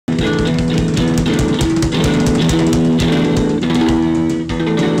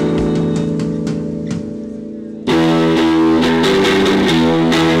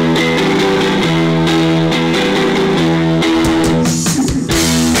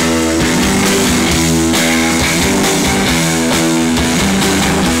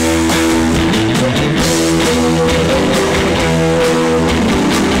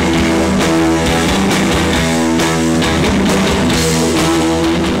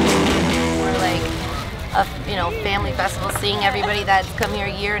festival, seeing everybody that's come here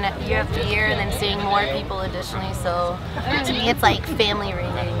year after year, and then seeing more people additionally. So to me, it's like family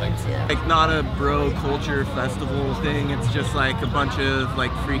reunion too. Like not a bro culture festival thing. It's just like a bunch of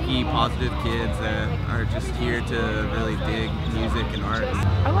like freaky, positive kids that are just here to really dig music and art.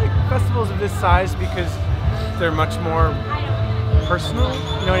 I like festivals of this size because they're much more personal.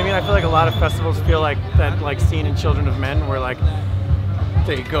 You know what I mean? I feel like a lot of festivals feel like that, like Scene in Children of Men, where like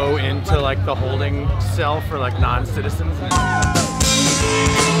they go into like the holding cell for like non-citizens.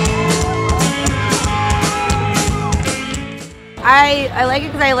 I like it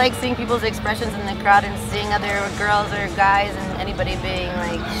because I like seeing people's expressions in the crowd and seeing other girls or guys and anybody being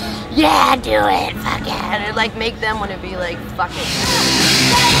like, yeah, do it, fuck it, and it like make them want to be like, fuck it.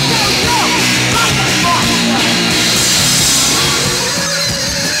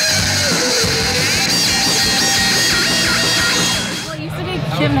 Well, it used to be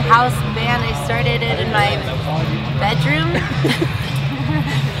Kim House band. I started it in my bedroom,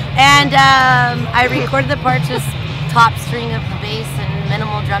 and I recorded the parts just top string of the bass and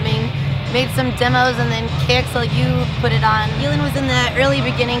minimal drumming, made some demos, and then KXLU put it on. Elin was in the early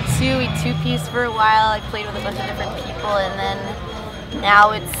beginning too. We two-piece for a while. I played with a bunch of different people, and then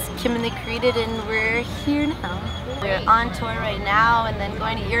now it's Kim and the Created, and we're here now. We're on tour right now, and then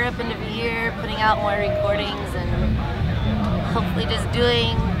going to Europe end of the year, putting out more recordings, and hopefully just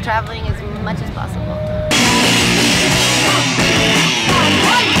traveling as much as possible.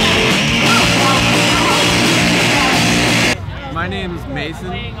 My name's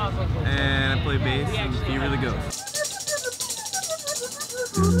Mason, and I play bass in Fever the Ghost.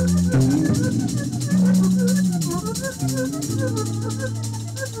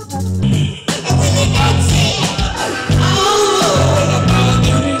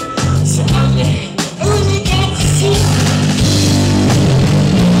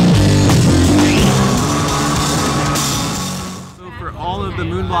 The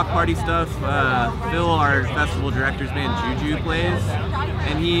Moonblock Party stuff, Phil, our festival director's band JJUUJJUU plays,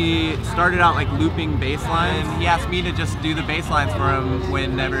 and he started out like looping bass lines. He asked me to just do the bass lines for him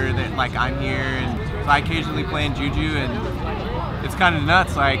whenever like I'm here, and so I occasionally play in JJUUJJUU, and it's kind of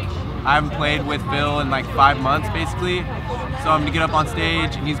nuts. Like I haven't played with Phil in like 5 months basically, so I'm gonna get up on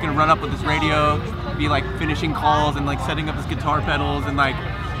stage and he's gonna run up with his radio, be like finishing calls and like setting up his guitar pedals, and like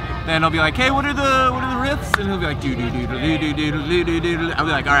then I'll be like, hey, what are the riffs? And he'll be like, do do do do do do do do do. I'll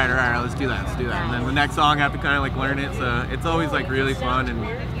be like, all right, let's do that. And then the next song I have to kind of like learn it. So it's always like really fun and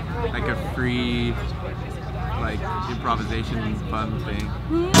like a free like improvisation fun thing.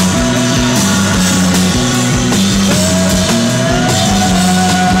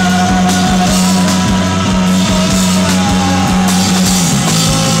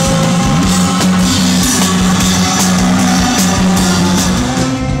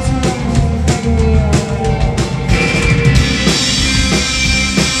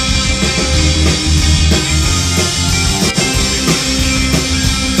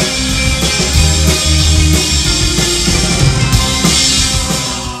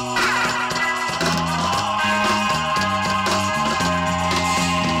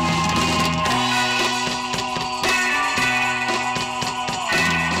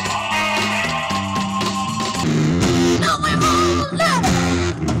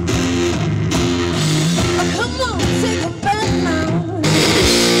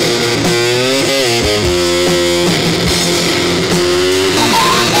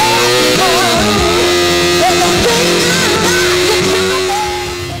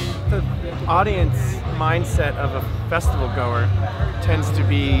 Audience mindset of a festival goer tends to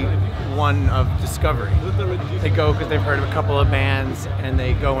be one of discovery. They go because they've heard of a couple of bands, and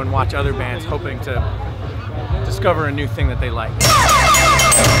they go and watch other bands hoping to discover a new thing that they like.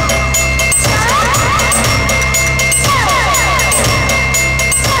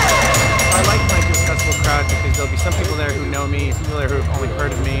 I like my Jazz Festival crowd because there'll be some people there who know me, some people there who have only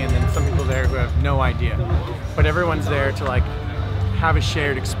heard of me, and then some people there who have no idea. But everyone's there to like have a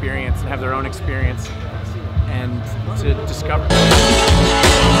shared experience and have their own experience and to discover. We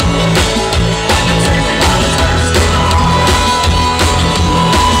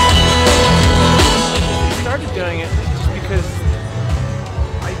started doing it just because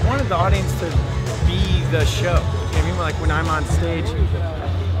I wanted the audience to be the show. You know what I mean? Like when I'm on stage,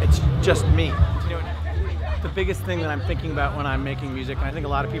 it's just me. You know, the biggest thing that I'm thinking about when I'm making music, and I think a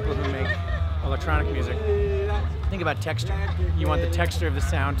lot of people who make electronic music think about texture. You want the texture of the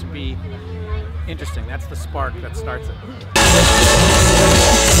sound to be interesting. That's the spark that starts it.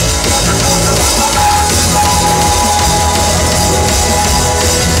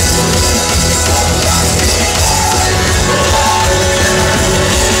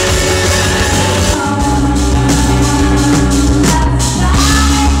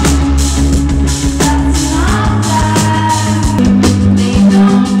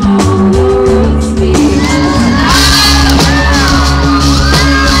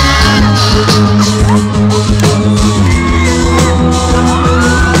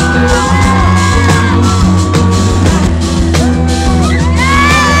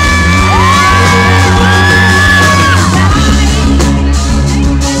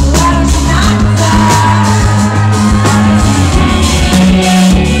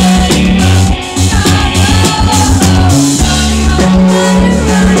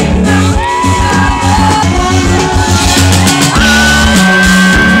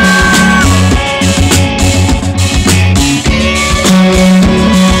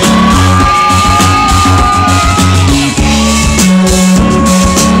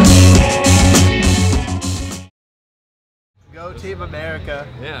 Go Team America.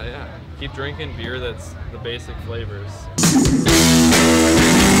 Yeah, yeah. Keep drinking beer that's the basic flavors.